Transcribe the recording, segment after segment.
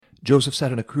Joseph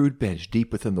sat on a crude bench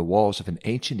deep within the walls of an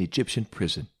ancient Egyptian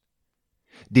prison.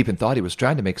 Deepan thought he was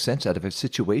trying to make sense out of his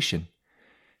situation.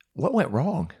 What went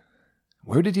wrong?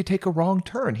 Where did he take a wrong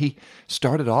turn? He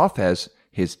started off as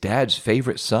his dad's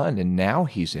favorite son, and now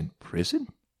he's in prison?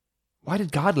 Why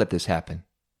did God let this happen?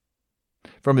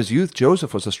 From his youth,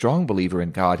 Joseph was a strong believer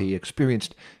in God. He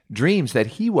experienced dreams that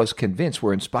he was convinced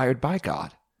were inspired by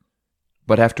God.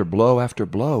 But after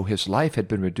blow, his life had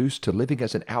been reduced to living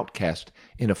as an outcast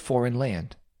in a foreign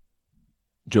land.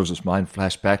 Joseph's mind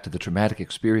flashed back to the traumatic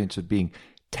experience of being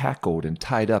tackled and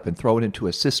tied up and thrown into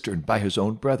a cistern by his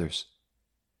own brothers.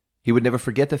 He would never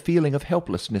forget the feeling of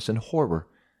helplessness and horror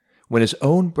when his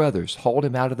own brothers hauled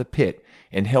him out of the pit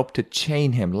and helped to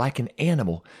chain him like an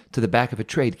animal to the back of a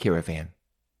trade caravan.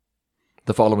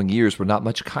 The following years were not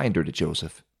much kinder to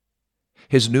Joseph.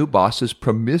 His new boss's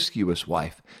promiscuous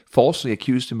wife falsely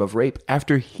accused him of rape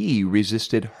after he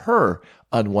resisted her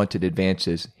unwanted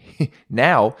advances.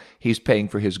 Now he's paying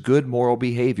for his good moral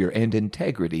behavior and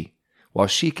integrity, while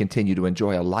she continued to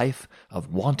enjoy a life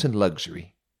of wanton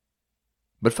luxury.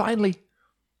 But finally,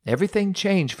 everything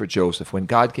changed for Joseph when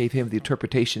God gave him the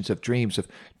interpretations of dreams of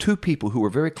two people who were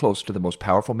very close to the most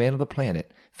powerful man on the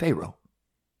planet, Pharaoh.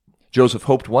 Joseph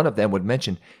hoped one of them would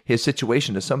mention his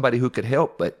situation to somebody who could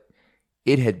help, but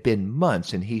it had been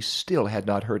months and he still had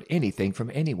not heard anything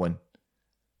from anyone.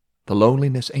 The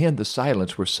loneliness and the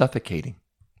silence were suffocating.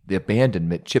 The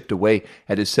abandonment chipped away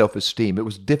at his self-esteem. It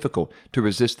was difficult to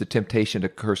resist the temptation to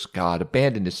curse God,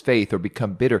 abandon his faith, or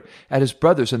become bitter at his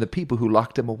brothers and the people who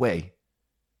locked him away.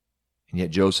 And yet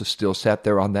Joseph still sat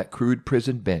there on that crude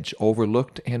prison bench,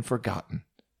 overlooked and forgotten.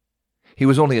 He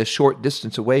was only a short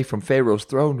distance away from Pharaoh's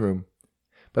throne room,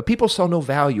 but people saw no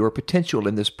value or potential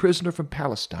in this prisoner from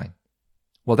Palestine.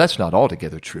 Well, that's not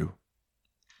altogether true.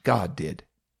 God did.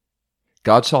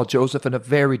 God saw Joseph in a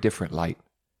very different light.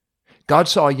 God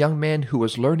saw a young man who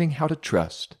was learning how to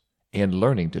trust and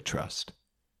learning to trust.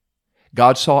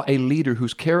 God saw a leader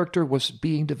whose character was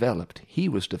being developed. He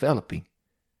was developing.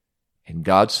 And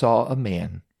God saw a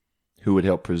man who would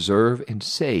help preserve and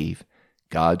save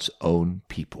God's own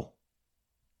people.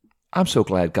 I'm so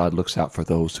glad God looks out for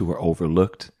those who are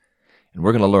overlooked. And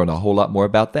we're going to learn a whole lot more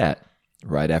about that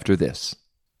right after this.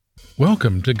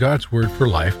 Welcome to God's Word for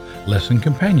Life Lesson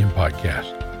Companion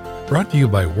Podcast, brought to you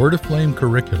by Word of Flame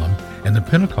Curriculum and the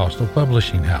Pentecostal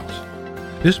Publishing House.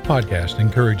 This podcast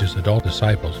encourages adult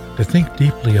disciples to think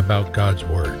deeply about God's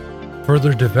Word,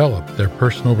 further develop their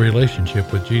personal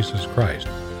relationship with Jesus Christ,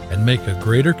 and make a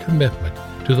greater commitment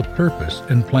to the purpose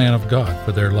and plan of God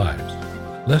for their lives.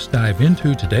 Let's dive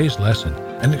into today's lesson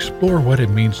and explore what it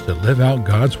means to live out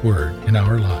God's Word in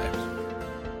our lives.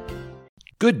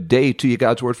 Good day to you,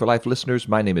 God's Word for Life listeners.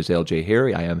 My name is L.J.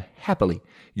 Harry. I am happily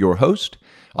your host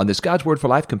on this God's Word for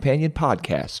Life Companion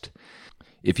podcast.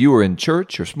 If you were in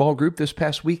church or small group this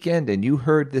past weekend and you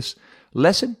heard this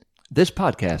lesson, this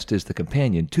podcast is the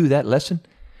companion to that lesson.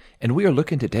 And we are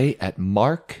looking today at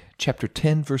Mark chapter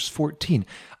 10, verse 14.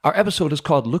 Our episode is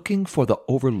called Looking for the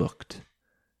Overlooked.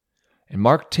 And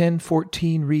Mark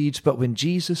 10:14 reads, "But when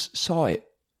Jesus saw it,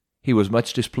 he was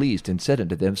much displeased and said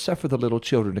unto them, Suffer the little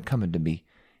children to come unto me,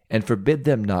 and forbid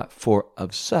them not, for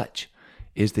of such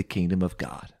is the kingdom of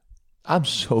God." I'm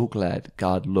so glad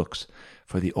God looks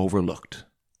for the overlooked.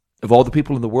 Of all the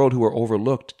people in the world who are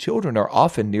overlooked, children are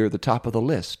often near the top of the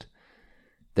list.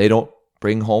 They don't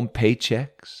bring home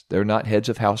paychecks. They're not heads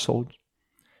of households.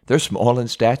 They're small in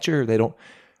stature. They don't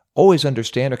always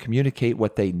understand or communicate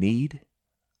what they need.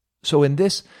 So in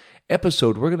this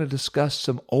episode, we're going to discuss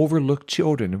some overlooked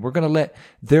children, and we're going to let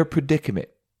their predicament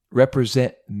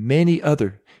represent many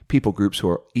other people groups who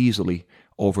are easily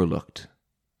overlooked.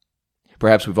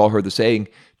 Perhaps we've all heard the saying,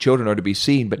 children are to be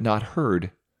seen but not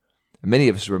heard. Many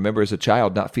of us remember as a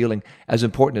child not feeling as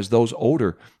important as those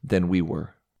older than we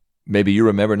were. Maybe you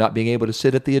remember not being able to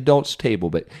sit at the adults' table,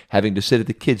 but having to sit at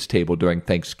the kids' table during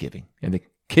Thanksgiving. And the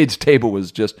kids' table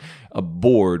was just a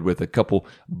board with a couple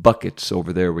buckets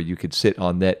over there where you could sit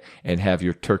on that and have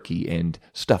your turkey and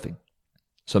stuffing.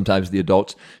 Sometimes the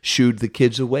adults shooed the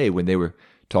kids away when they were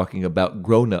talking about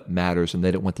grown-up matters and they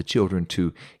didn't want the children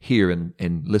to hear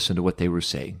and listen to what they were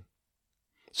saying.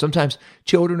 Sometimes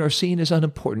children are seen as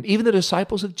unimportant. Even the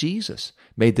disciples of Jesus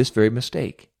made this very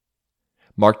mistake.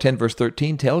 Mark 10 verse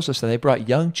 13 tells us that they brought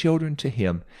young children to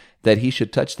him that he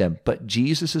should touch them, but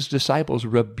Jesus' disciples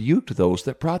rebuked those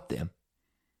that brought them.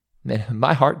 Man,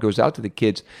 my heart goes out to the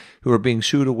kids who are being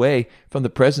shooed away from the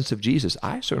presence of Jesus.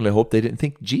 I certainly hope they didn't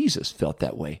think Jesus felt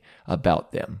that way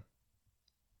about them.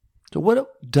 So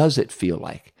what does it feel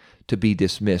like to be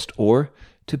dismissed or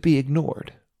to be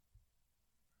ignored?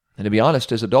 And to be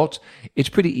honest, as adults, it's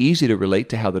pretty easy to relate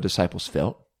to how the disciples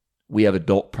felt. We have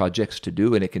adult projects to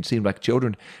do, and it can seem like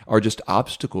children are just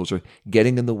obstacles or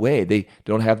getting in the way. They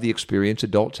don't have the experience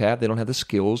adults have. They don't have the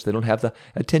skills. They don't have the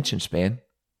attention span.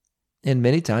 And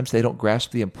many times they don't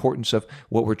grasp the importance of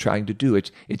what we're trying to do.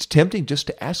 It's tempting just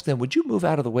to ask them, would you move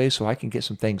out of the way so I can get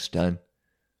some things done?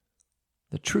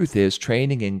 The truth is,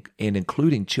 training and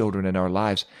including children in our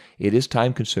lives, it is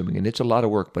time-consuming, and it's a lot of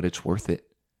work, but it's worth it.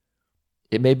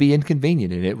 It may be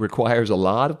inconvenient, and it requires a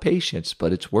lot of patience,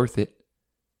 but it's worth it.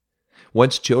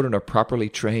 Once children are properly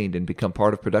trained and become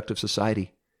part of productive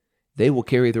society, they will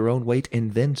carry their own weight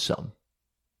and then some.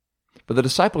 But the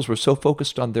disciples were so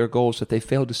focused on their goals that they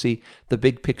failed to see the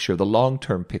big picture, the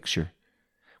long-term picture,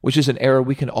 which is an error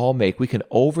we can all make. We can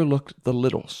overlook the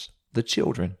littles, the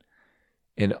children,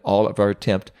 in all of our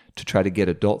attempt to try to get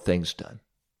adult things done.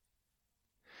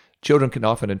 Children can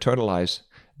often internalize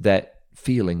that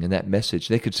feeling and that message.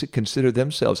 They could consider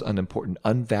themselves unimportant,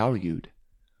 unvalued.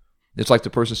 It's like the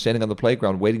person standing on the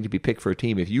playground waiting to be picked for a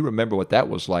team. If you remember what that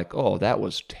was like, oh, that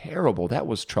was terrible. That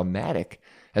was traumatic.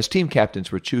 As team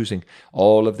captains were choosing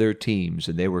all of their teams,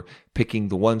 and they were picking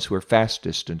the ones who were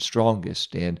fastest and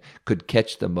strongest and could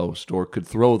catch the most or could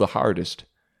throw the hardest.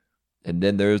 And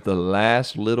then there's the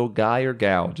last little guy or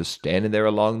gal just standing there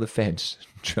along the fence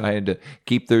trying to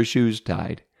keep their shoes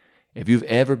tied. If you've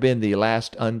ever been the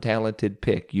last untalented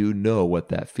pick, you know what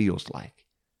that feels like.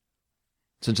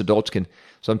 Since adults can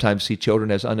sometimes see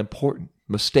children as unimportant,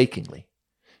 mistakenly,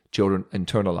 children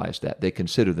internalize that. They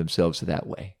consider themselves that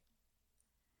way.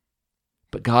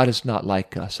 But God is not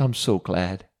like us. I'm so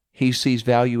glad. He sees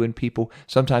value in people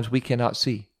sometimes we cannot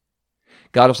see.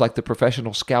 God is like the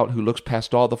professional scout who looks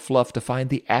past all the fluff to find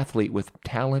the athlete with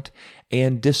talent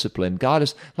and discipline. God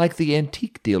is like the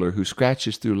antique dealer who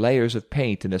scratches through layers of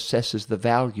paint and assesses the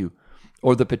value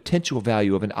or the potential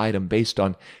value of an item based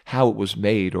on how it was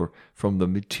made or from the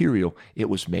material it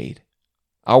was made.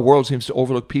 Our world seems to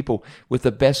overlook people with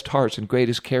the best hearts and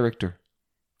greatest character,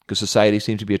 because society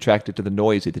seems to be attracted to the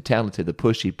noisy, the talented, the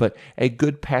pushy. But a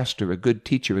good pastor, a good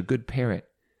teacher, a good parent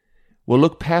will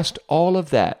look past all of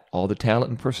that, all the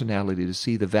talent and personality, to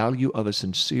see the value of a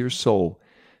sincere soul,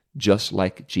 just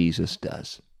like Jesus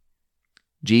does.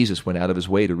 Jesus went out of his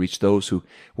way to reach those who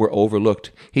were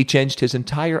overlooked. He changed his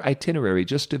entire itinerary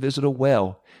just to visit a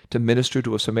well, to minister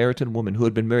to a Samaritan woman who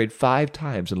had been married 5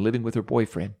 times and living with her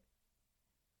boyfriend.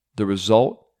 The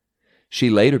result? She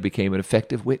later became an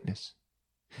effective witness.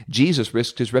 Jesus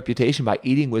risked his reputation by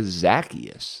eating with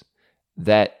Zacchaeus,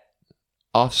 that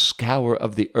offscourer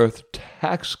of the earth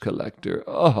tax collector.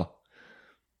 Oh!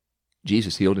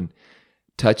 Jesus healed and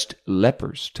touched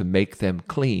lepers to make them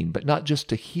clean, but not just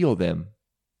to heal them,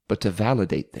 but to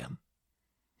validate them.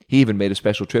 He even made a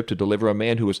special trip to deliver a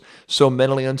man who was so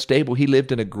mentally unstable he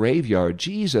lived in a graveyard.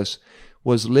 Jesus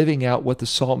was living out what the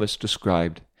psalmist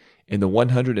described in the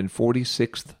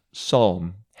 146th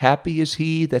Psalm. Happy is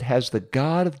he that has the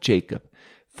God of Jacob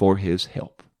for his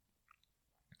help.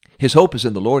 His hope is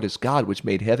in the Lord his God, which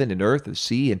made heaven and earth, the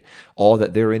sea, and all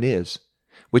that therein is,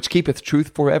 which keepeth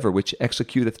truth forever, which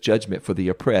executeth judgment for the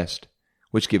oppressed,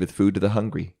 which giveth food to the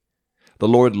hungry. The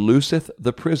Lord looseth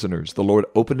the prisoners. The Lord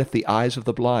openeth the eyes of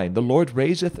the blind. The Lord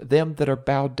raiseth them that are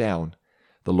bowed down.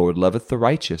 The Lord loveth the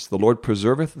righteous. The Lord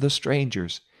preserveth the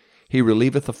strangers. He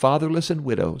relieveth the fatherless and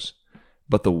widows.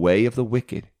 But the way of the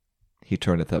wicked he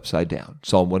turneth upside down.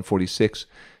 Psalm 146,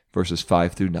 verses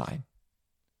 5 through 9.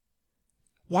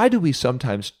 Why do we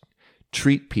sometimes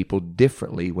treat people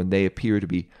differently when they appear to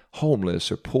be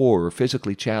homeless or poor or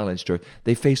physically challenged or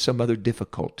they face some other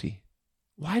difficulty?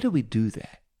 Why do we do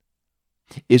that?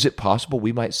 Is it possible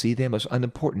we might see them as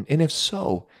unimportant? And if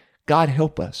so, God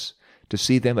help us to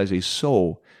see them as a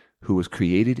soul who was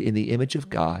created in the image of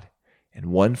God and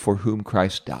one for whom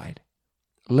Christ died.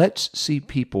 Let's see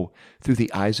people through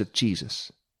the eyes of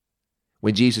Jesus.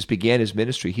 When Jesus began his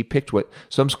ministry, he picked what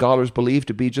some scholars believe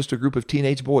to be just a group of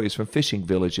teenage boys from fishing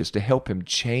villages to help him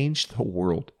change the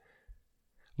world.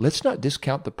 Let's not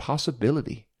discount the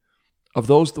possibility of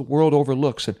those the world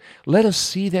overlooks, and let us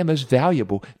see them as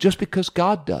valuable just because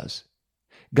God does.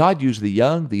 God used the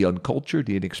young, the uncultured,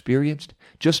 the inexperienced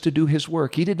just to do his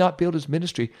work. He did not build his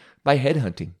ministry by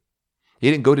headhunting. He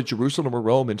didn't go to Jerusalem or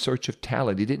Rome in search of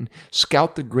talent. He didn't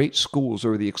scout the great schools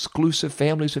or the exclusive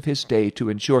families of his day to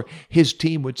ensure his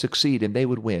team would succeed and they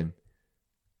would win.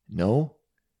 No,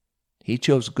 he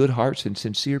chose good hearts and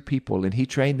sincere people, and he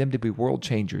trained them to be world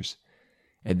changers.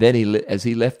 And then as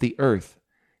he left the earth,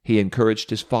 he encouraged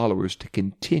his followers to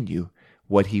continue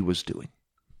what he was doing.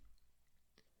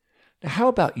 Now, how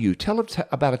about you? Tell us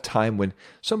about a time when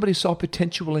somebody saw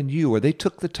potential in you, or they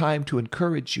took the time to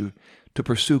encourage you to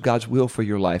pursue God's will for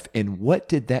your life, and what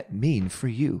did that mean for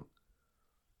you?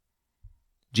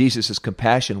 Jesus'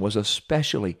 compassion was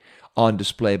especially on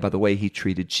display by the way he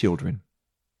treated children.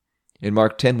 In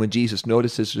Mark 10, when Jesus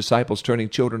noticed his disciples turning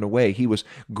children away, he was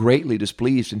greatly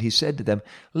displeased, and he said to them,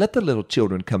 "Let the little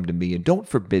children come to me, and don't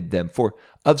forbid them, for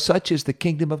of such is the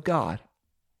kingdom of God.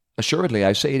 Assuredly,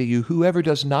 I say to you, whoever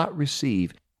does not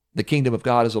receive the kingdom of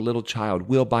God as a little child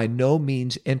will by no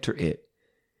means enter it."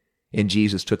 And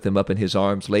Jesus took them up in his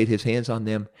arms, laid his hands on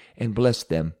them, and blessed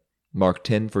them. Mark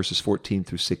 10, verses 14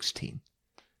 through 16.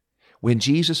 When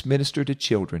Jesus ministered to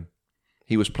children,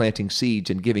 he was planting seeds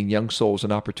and giving young souls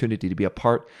an opportunity to be a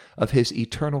part of his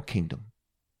eternal kingdom.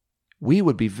 We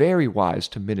would be very wise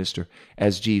to minister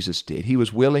as Jesus did. He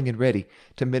was willing and ready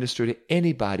to minister to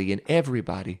anybody and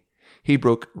everybody. He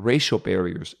broke racial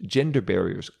barriers, gender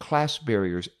barriers, class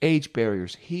barriers, age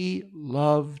barriers. He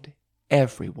loved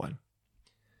everyone.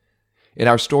 In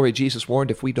our story, Jesus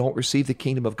warned if we don't receive the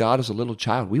kingdom of God as a little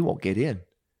child, we won't get in.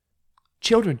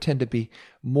 Children tend to be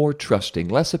more trusting,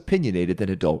 less opinionated than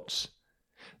adults.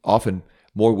 Often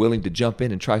more willing to jump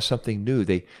in and try something new.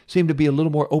 They seem to be a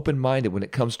little more open-minded when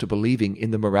it comes to believing in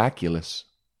the miraculous.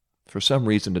 For some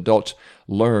reason, adults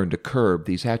learn to curb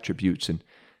these attributes, and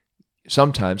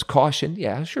sometimes caution,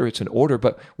 yeah, sure, it's in order,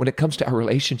 but when it comes to our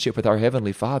relationship with our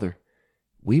Heavenly Father,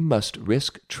 we must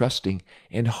risk trusting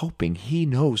and hoping He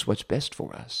knows what's best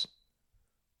for us.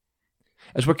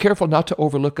 As we're careful not to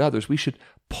overlook others, we should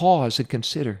pause and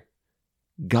consider,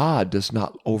 God does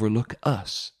not overlook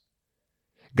us.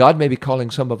 God may be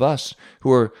calling some of us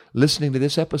who are listening to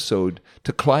this episode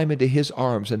to climb into His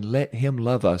arms and let Him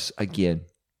love us again.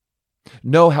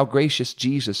 Know how gracious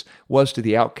Jesus was to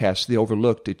the outcasts, the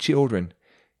overlooked, to children,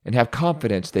 and have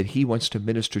confidence that He wants to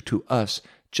minister to us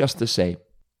just the same.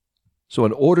 So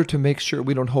in order to make sure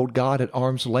we don't hold God at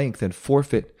arm's length and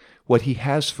forfeit what He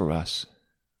has for us,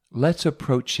 let's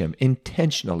approach Him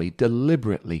intentionally,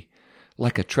 deliberately,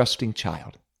 like a trusting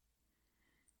child.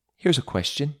 Here's a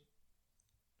question.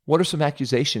 What are some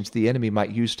accusations the enemy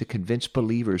might use to convince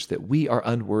believers that we are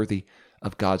unworthy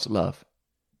of God's love?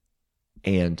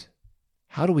 And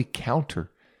how do we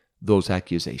counter those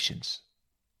accusations?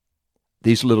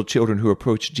 These little children who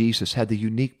approached Jesus had the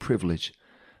unique privilege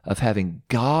of having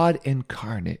God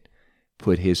incarnate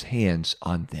put His hands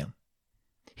on them.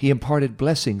 He imparted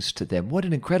blessings to them. What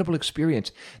an incredible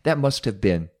experience that must have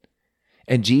been.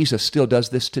 And Jesus still does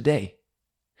this today.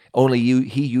 Only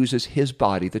He uses His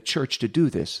body, the church, to do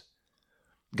this.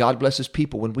 God blesses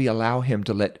people when we allow Him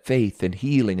to let faith and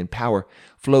healing and power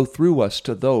flow through us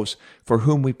to those for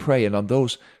whom we pray and on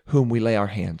those whom we lay our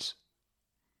hands.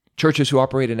 Churches who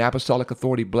operate in apostolic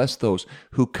authority bless those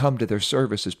who come to their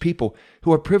services. People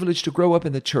who are privileged to grow up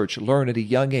in the church learn at a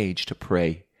young age to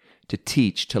pray, to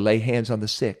teach, to lay hands on the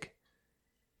sick.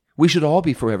 We should all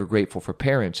be forever grateful for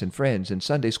parents and friends and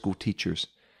Sunday school teachers,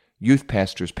 youth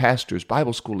pastors,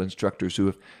 Bible school instructors who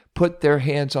have put their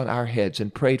hands on our heads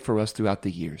and prayed for us throughout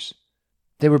the years.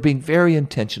 They were being very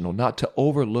intentional not to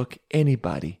overlook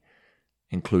anybody,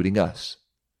 including us.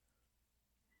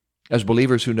 As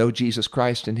believers who know Jesus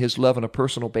Christ and His love on a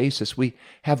personal basis, we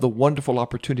have the wonderful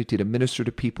opportunity to minister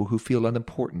to people who feel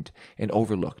unimportant and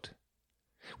overlooked.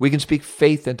 We can speak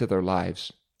faith into their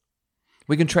lives.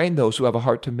 We can train those who have a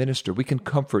heart to minister. We can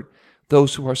comfort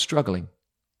those who are struggling.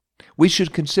 We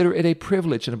should consider it a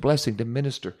privilege and a blessing to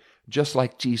minister just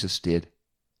like Jesus did.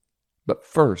 But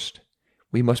first,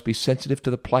 we must be sensitive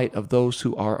to the plight of those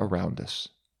who are around us.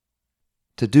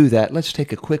 To do that, let's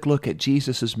take a quick look at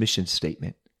Jesus' mission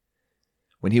statement.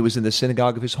 When He was in the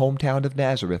synagogue of His hometown of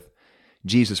Nazareth,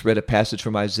 Jesus read a passage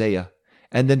from Isaiah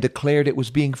and then declared it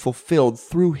was being fulfilled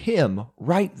through Him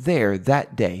right there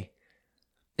that day.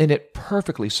 And it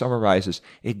perfectly summarizes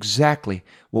exactly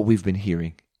what we've been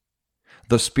hearing.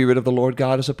 The Spirit of the Lord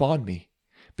God is upon me,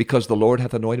 because the Lord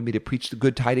hath anointed me to preach the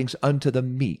good tidings unto the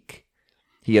meek.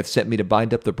 He hath sent me to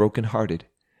bind up the brokenhearted,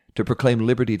 to proclaim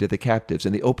liberty to the captives,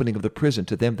 and the opening of the prison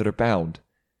to them that are bound,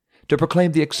 to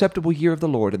proclaim the acceptable year of the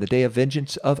Lord and the day of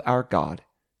vengeance of our God,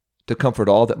 to comfort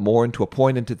all that mourn, to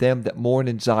appoint unto them that mourn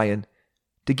in Zion,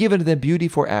 to give unto them beauty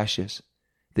for ashes,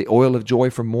 the oil of joy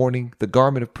for mourning, the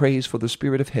garment of praise for the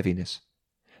spirit of heaviness,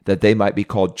 that they might be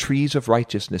called trees of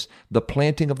righteousness, the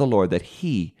planting of the Lord, that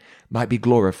He might be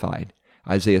glorified.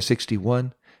 Isaiah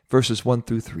 61, verses 1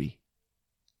 through 3.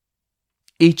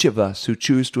 Each of us who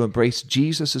choose to embrace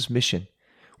Jesus' mission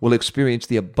will experience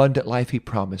the abundant life He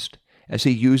promised as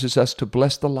He uses us to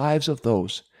bless the lives of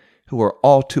those who are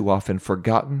all too often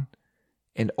forgotten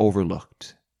and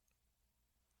overlooked.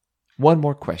 One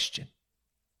more question.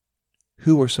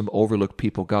 Who are some overlooked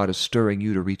people God is stirring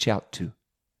you to reach out to?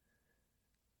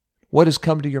 What has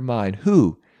come to your mind?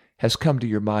 Who has come to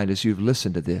your mind as you've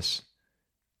listened to this?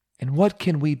 And what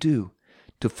can we do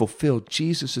to fulfill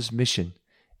Jesus' mission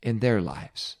in their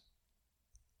lives.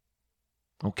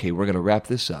 Okay, we're going to wrap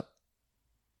this up.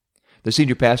 The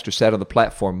senior pastor sat on the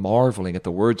platform marveling at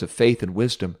the words of faith and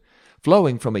wisdom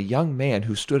flowing from a young man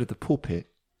who stood at the pulpit.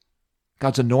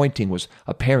 God's anointing was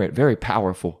apparent, very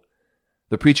powerful.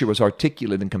 The preacher was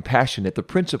articulate and compassionate. The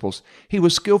principles he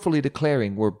was skillfully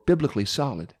declaring were biblically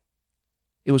solid.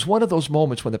 It was one of those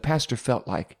moments when the pastor felt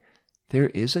like there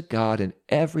is a God and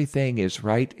everything is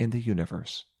right in the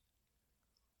universe.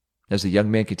 As the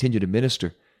young man continued to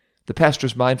minister, the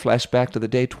pastor's mind flashed back to the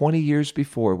day 20 years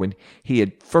before when he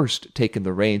had first taken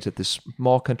the reins at this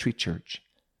small country church.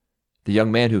 The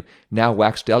young man who now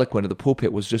waxed eloquent in the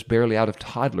pulpit was just barely out of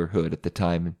toddlerhood at the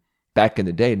time. And back in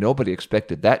the day, nobody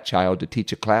expected that child to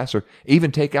teach a class or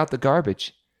even take out the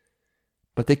garbage.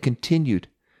 But they continued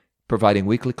providing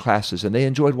weekly classes, and they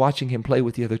enjoyed watching him play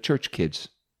with the other church kids.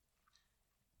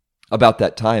 About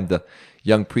that time, the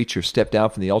young preacher stepped down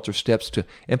from the altar steps to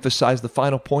emphasize the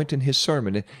final point in his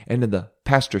sermon, and then the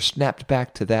pastor snapped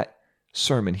back to that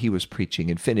sermon he was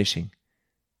preaching and finishing.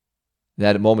 In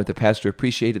that moment, the pastor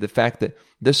appreciated the fact that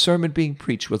this sermon being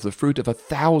preached was the fruit of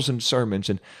 1,000 sermons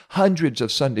and hundreds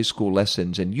of Sunday school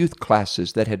lessons and youth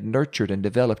classes that had nurtured and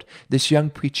developed this young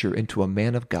preacher into a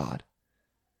man of God.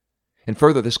 And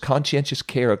further, this conscientious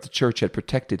care of the church had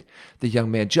protected the young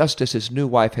man just as his new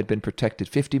wife had been protected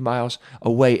 50 miles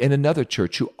away in another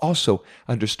church who also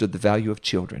understood the value of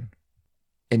children.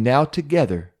 And now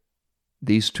together,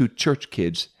 these two church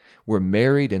kids were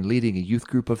married and leading a youth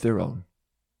group of their own.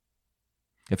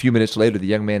 A few minutes later, the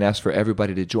young man asked for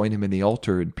everybody to join him in the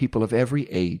altar, and people of every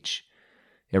age,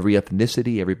 every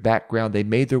ethnicity, every background, they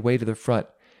made their way to the front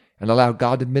and allowed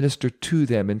God to minister to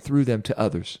them and through them to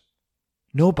others.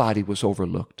 Nobody was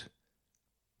overlooked.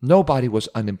 Nobody was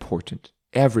unimportant.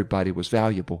 Everybody was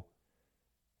valuable.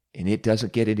 And it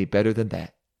doesn't get any better than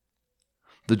that.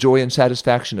 The joy and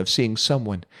satisfaction of seeing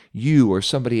someone, you or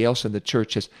somebody else in the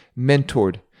church, has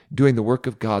mentored doing the work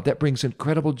of God, that brings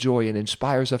incredible joy and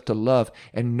inspires us to love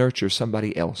and nurture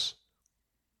somebody else.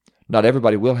 Not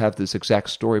everybody will have this exact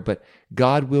story, but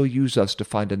God will use us to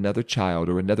find another child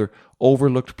or another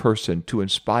overlooked person to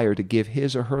inspire to give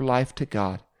his or her life to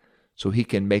God, so he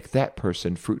can make that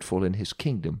person fruitful in his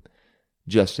kingdom,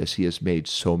 just as he has made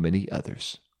so many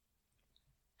others.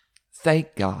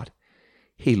 Thank God,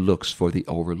 he looks for the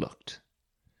overlooked.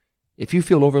 If you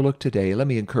feel overlooked today, let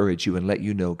me encourage you and let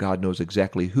you know God knows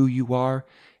exactly who you are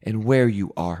and where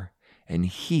you are, and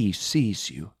he sees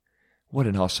you. What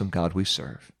an awesome God we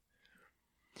serve.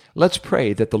 Let's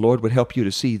pray that the Lord would help you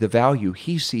to see the value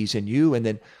he sees in you, and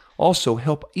then also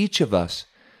help each of us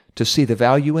to see the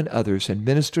value in others and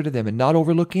minister to them and not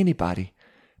overlook anybody,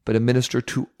 but to minister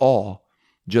to all,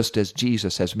 just as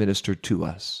Jesus has ministered to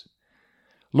us.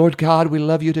 Lord God, we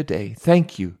love you today.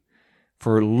 Thank you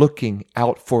for looking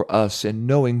out for us and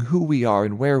knowing who we are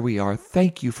and where we are.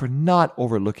 Thank you for not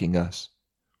overlooking us.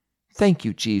 Thank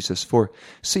you, Jesus, for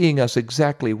seeing us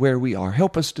exactly where we are.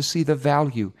 Help us to see the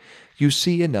value you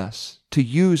see in us, to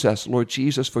use us, Lord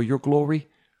Jesus, for your glory.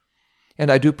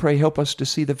 And I do pray, help us to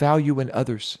see the value in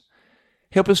others.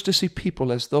 Help us to see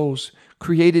people as those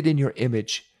created in your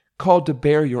image, called to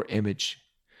bear your image.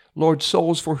 Lord,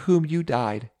 souls for whom you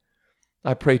died.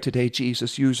 I pray today,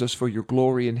 Jesus, use us for your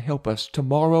glory and help us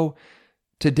tomorrow,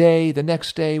 today, the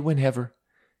next day, whenever.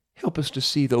 Help us to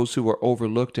see those who are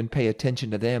overlooked and pay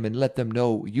attention to them and let them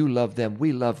know you love them,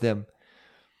 we love them.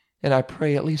 And I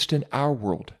pray, at least in our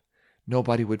world,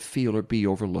 nobody would feel or be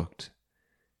overlooked.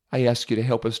 I ask you to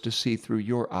help us to see through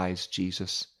your eyes,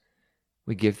 Jesus.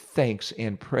 We give thanks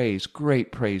and praise,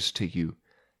 great praise to you,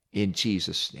 in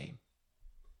Jesus' name.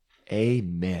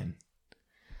 Amen.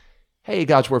 Hey,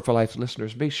 God's Word for Life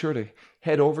listeners, be sure to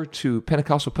head over to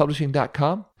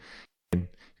PentecostalPublishing.com and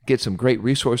get some great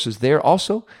resources there.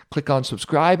 Also, click on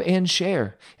subscribe and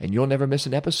share, and you'll never miss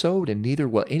an episode, and neither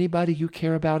will anybody you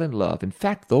care about and love. In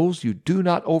fact, those you do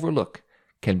not overlook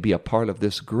can be a part of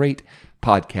this great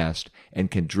podcast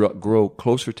and can grow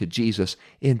closer to Jesus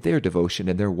in their devotion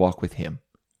and their walk with him.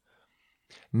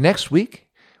 Next week,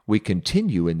 we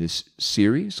continue in this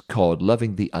series called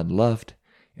Loving the Unloved,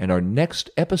 and our next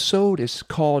episode is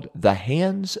called The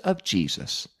Hands of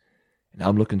Jesus. And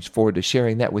I'm looking forward to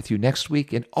sharing that with you next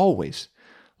week, and always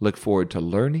look forward to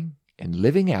learning and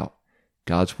living out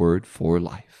God's Word for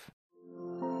Life.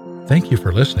 Thank you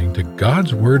for listening to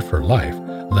God's Word for Life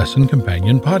Lesson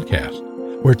Companion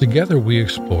Podcast, where together we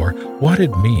explore what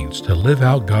it means to live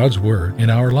out God's Word in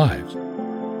our lives.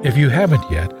 If you haven't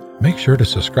yet, make sure to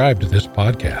subscribe to this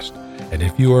podcast. And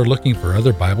if you are looking for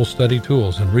other Bible study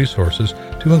tools and resources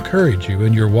to encourage you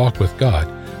in your walk with God,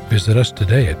 visit us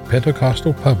today at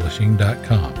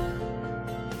PentecostalPublishing.com.